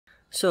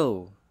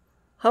So,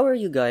 how are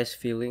you guys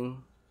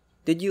feeling?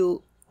 Did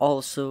you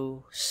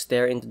also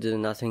stare into the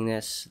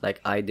nothingness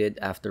like I did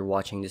after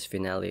watching this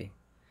finale?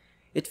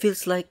 It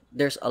feels like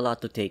there's a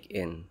lot to take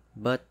in,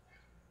 but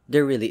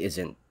there really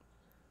isn't.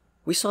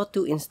 We saw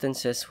two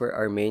instances where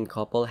our main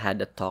couple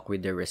had a talk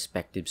with their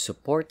respective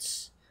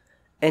supports,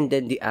 and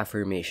then the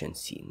affirmation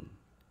scene.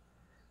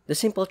 The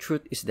simple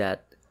truth is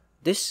that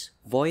this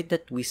void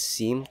that we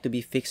seem to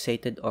be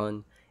fixated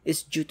on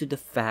is due to the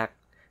fact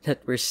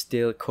that we're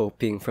still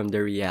coping from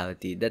the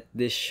reality that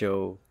this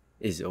show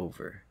is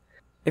over.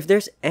 If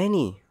there's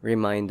any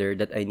reminder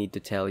that I need to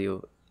tell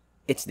you,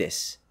 it's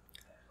this.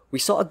 We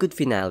saw a good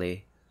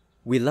finale,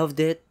 we loved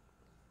it,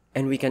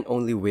 and we can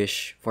only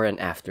wish for an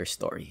after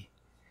story.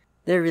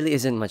 There really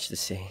isn't much to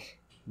say,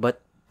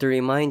 but to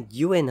remind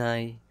you and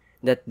I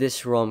that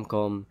this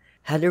rom-com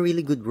had a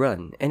really good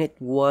run and it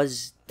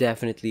was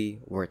definitely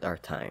worth our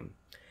time.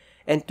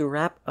 And to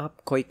wrap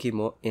up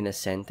Koikimo in a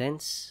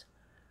sentence,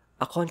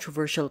 a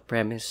controversial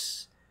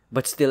premise,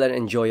 but still an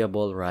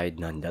enjoyable ride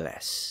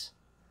nonetheless.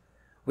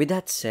 With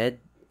that said,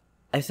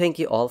 I thank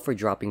you all for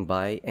dropping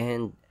by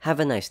and have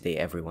a nice day,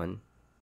 everyone.